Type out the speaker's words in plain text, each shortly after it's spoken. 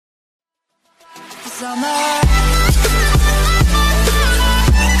Summer.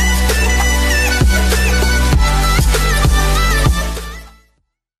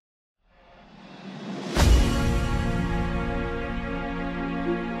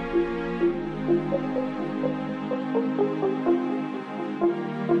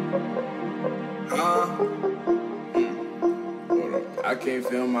 I can't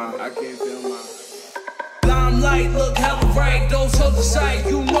feel my limelight, look hella right, those hoes the sight,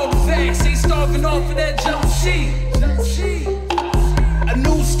 you know the facts, they starving off of that jump sheet. A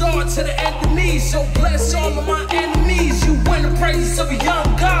new start to the end of me, so bless all of my enemies, you win the praises of a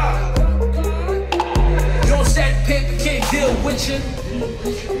young God. Your sad paper can't deal with you.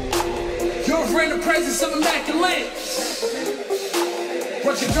 You're in the presence of immaculate.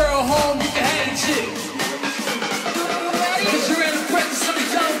 Brought your girl home, you can hate it. Cause you're in the presence of a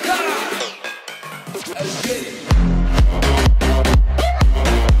young God. Let's get it.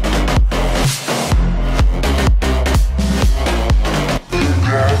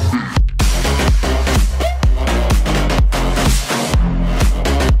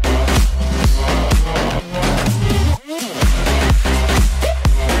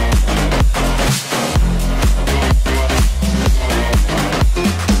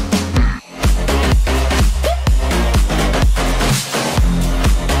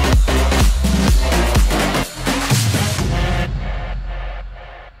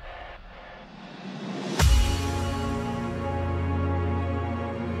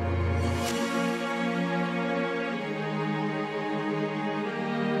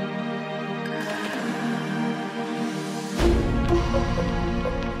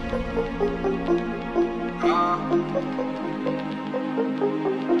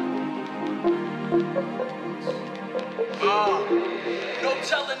 No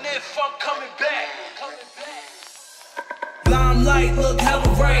telling if I'm coming back. Limelight, look hella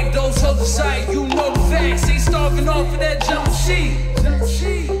right, those hoes the sight, you know the facts, they starving off of that jump sheet.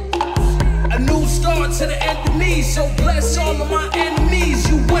 A new start to the end of me, so bless all of my enemies,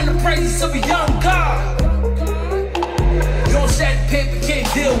 you win the praises of a young God. Your sad paper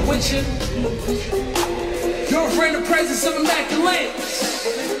can't deal with you. You're in the presence of immaculate.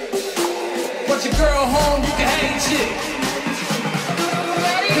 Brought your girl home, you can hate it.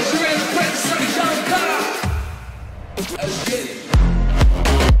 Cause you're in the presence of a young God. Let's get it.